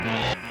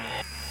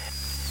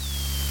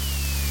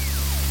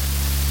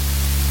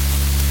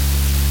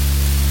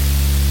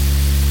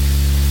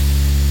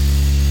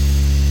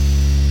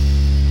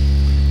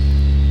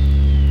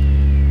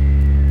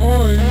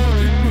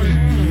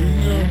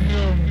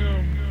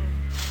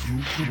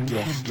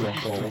dacht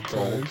ik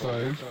altijd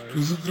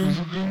dat ik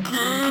een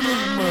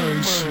keurig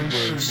meisje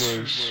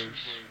was.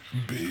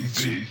 Een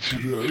beetje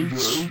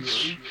preuts.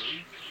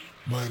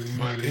 Maar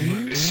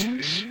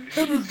ineens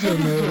heb ik daar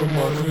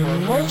helemaal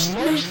geen last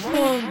meer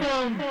van.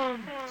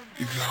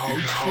 Ik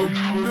houd van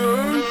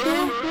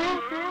neuken.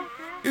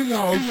 Ik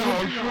houd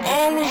van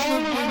alles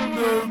wat met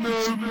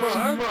neuken te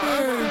maken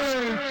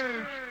heeft.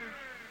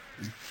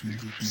 Ik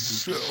vind het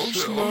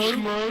zelfs leuk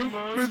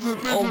met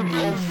een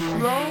andere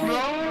vrouw.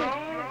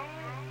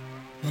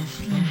 Mijn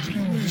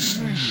vriendin is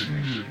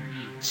hier.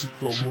 Ze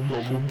komen me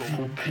op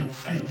je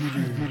koffie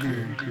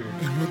drinken.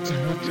 En met die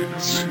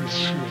attentie.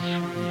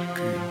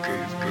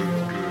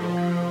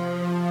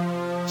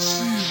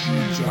 Zie je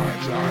niet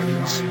daar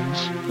eens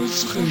dat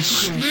ze geen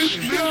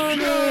slipje aan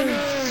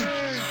heeft?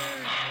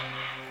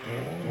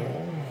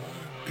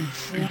 Ik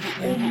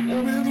voelde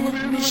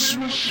onmiddellijk mijn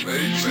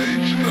zweet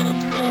aan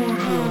het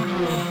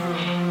worden.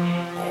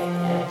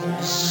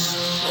 Oh,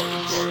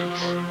 schat.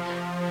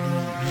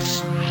 Nu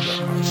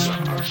is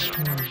het naast.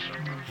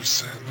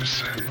 We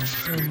zijn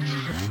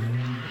vergeten.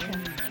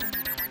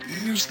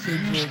 Eerst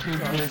hebben we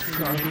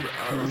elkaar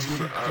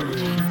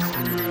uitgekleed.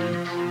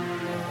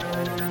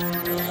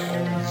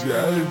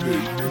 Jij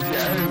weet hoe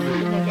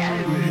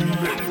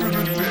lekker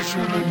het is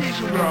om een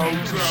vrouw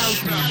te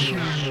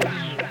zoenen.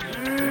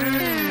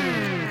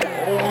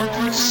 Oh, het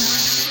is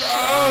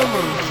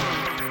zalig.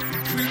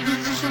 Ik vind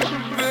dit is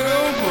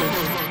geweldig.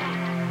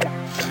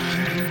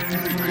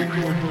 Ik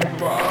heb een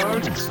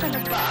paard.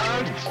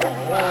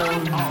 Oh,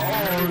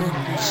 dat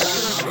is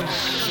zo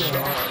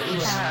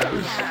zalig.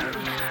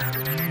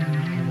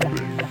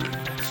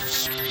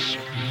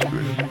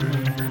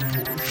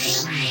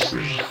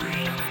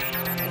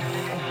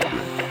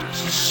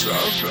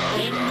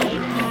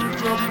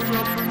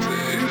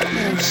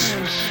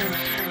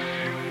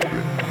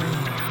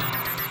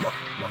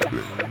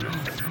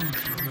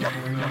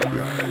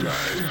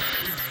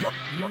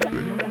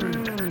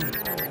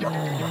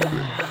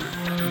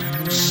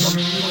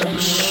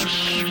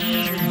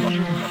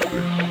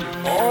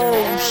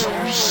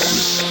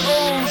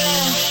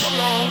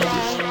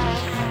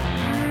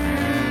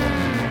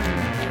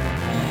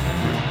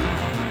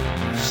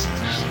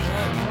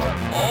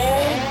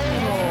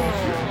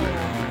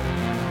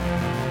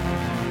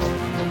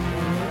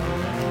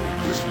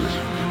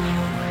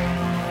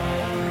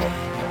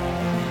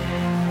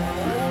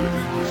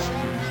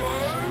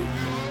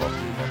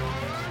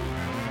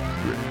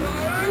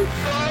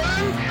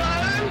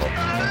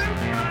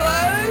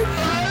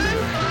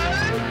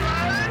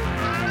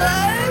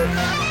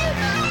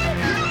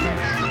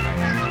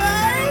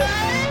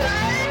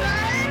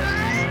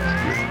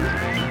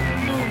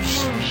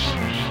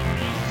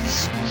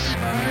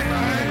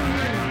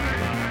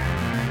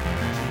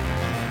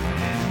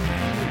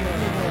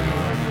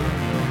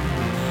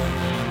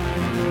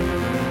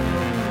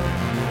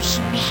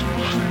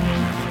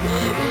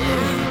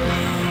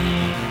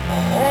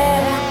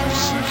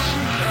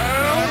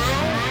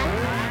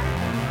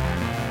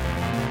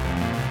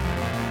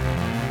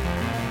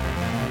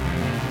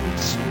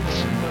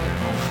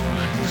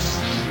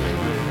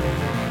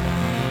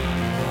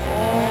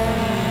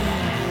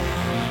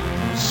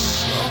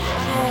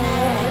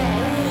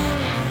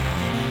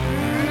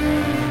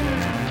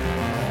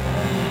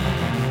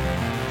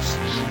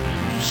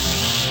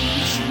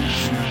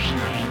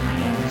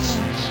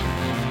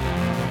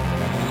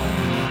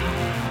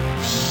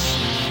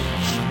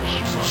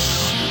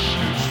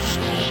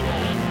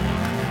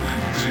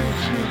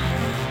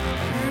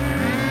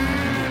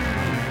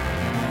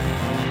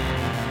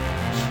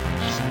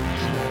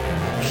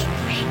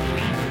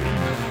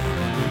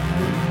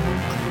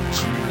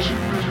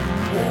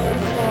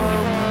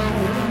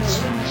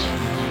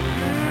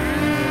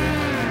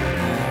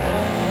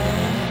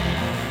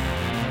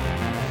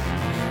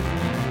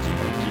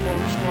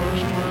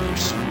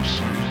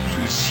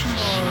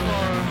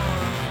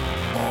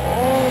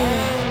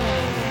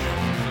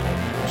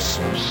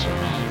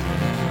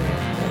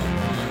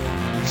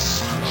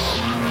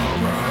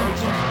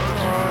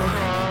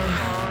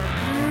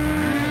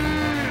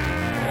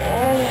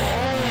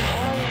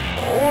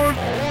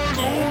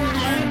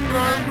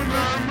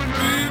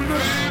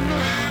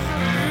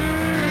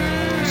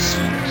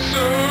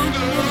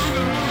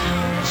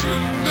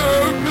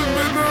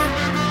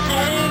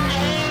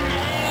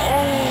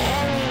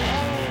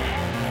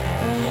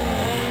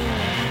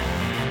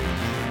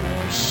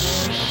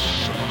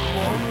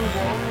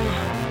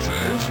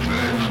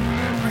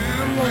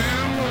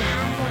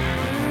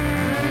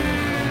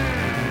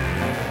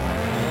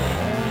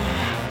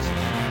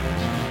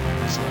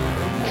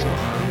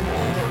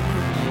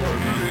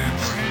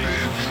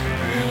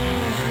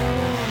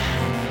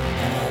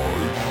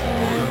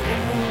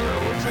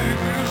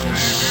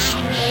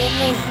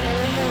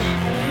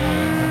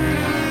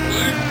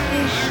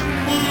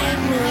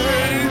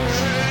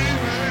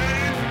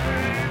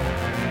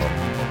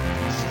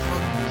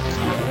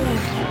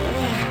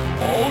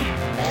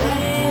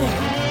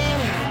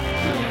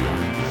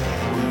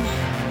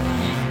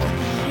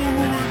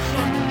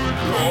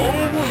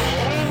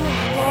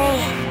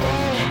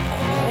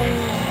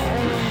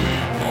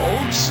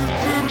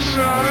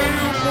 So